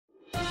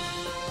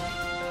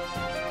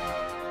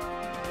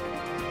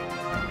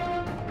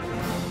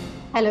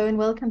Hello and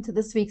welcome to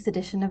this week's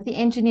edition of the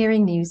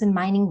Engineering News and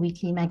Mining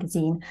Weekly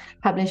magazine,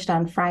 published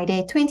on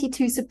Friday,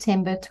 22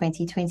 September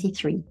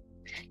 2023.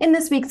 In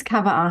this week's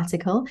cover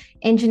article,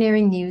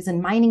 Engineering News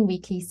and Mining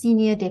Weekly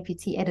Senior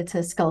Deputy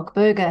Editor Skulk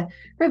Burger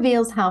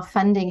reveals how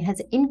funding has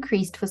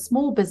increased for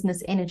small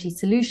business energy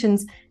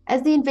solutions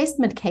as the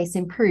investment case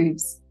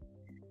improves.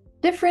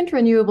 Different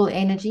renewable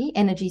energy,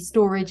 energy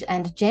storage,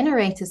 and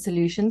generator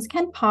solutions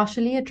can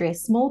partially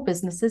address small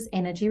businesses'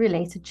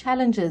 energy-related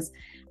challenges,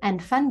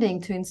 and funding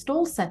to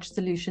install such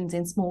solutions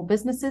in small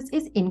businesses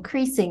is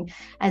increasing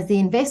as the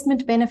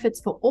investment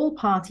benefits for all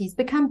parties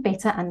become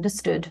better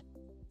understood.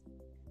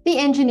 The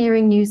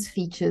Engineering News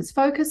features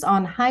focus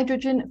on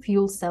hydrogen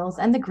fuel cells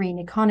and the green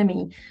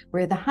economy,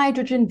 where the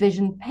hydrogen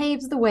vision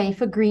paves the way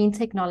for green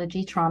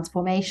technology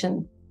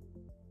transformation.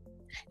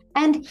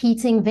 And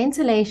heating,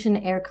 ventilation,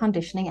 air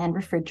conditioning, and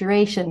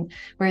refrigeration,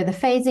 where the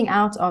phasing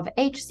out of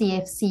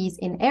HCFCs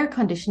in air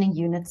conditioning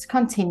units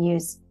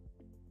continues.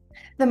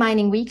 The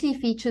Mining Weekly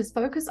features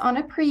focus on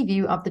a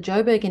preview of the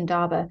Joburg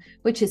Indaba,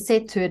 which is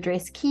set to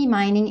address key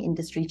mining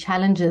industry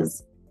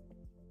challenges.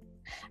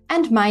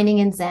 And mining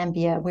in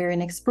Zambia, where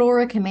an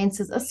explorer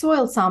commences a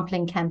soil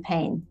sampling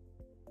campaign.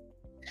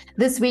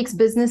 This week's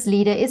business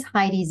leader is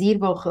Heidi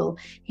Ziervogel,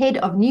 head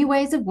of New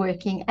Ways of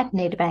Working at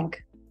Nedbank.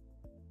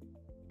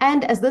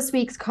 And as this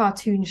week's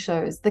cartoon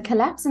shows, the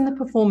collapse in the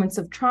performance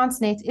of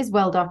Transnet is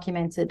well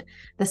documented.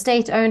 The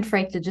state-owned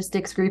freight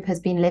logistics group has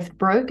been left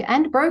broke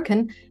and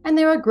broken, and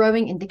there are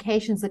growing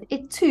indications that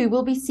it too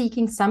will be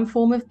seeking some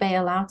form of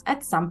bailout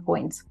at some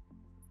point.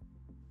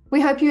 We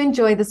hope you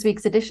enjoy this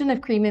week's edition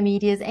of Creamer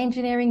Media's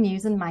Engineering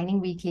News and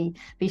Mining Weekly.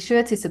 Be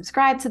sure to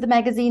subscribe to the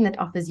magazine that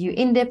offers you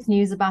in-depth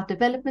news about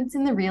developments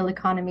in the real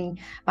economy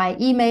by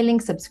emailing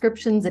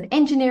subscriptions at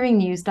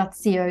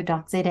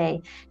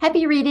engineeringnews.co.za.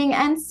 Happy reading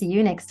and see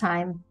you next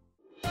time.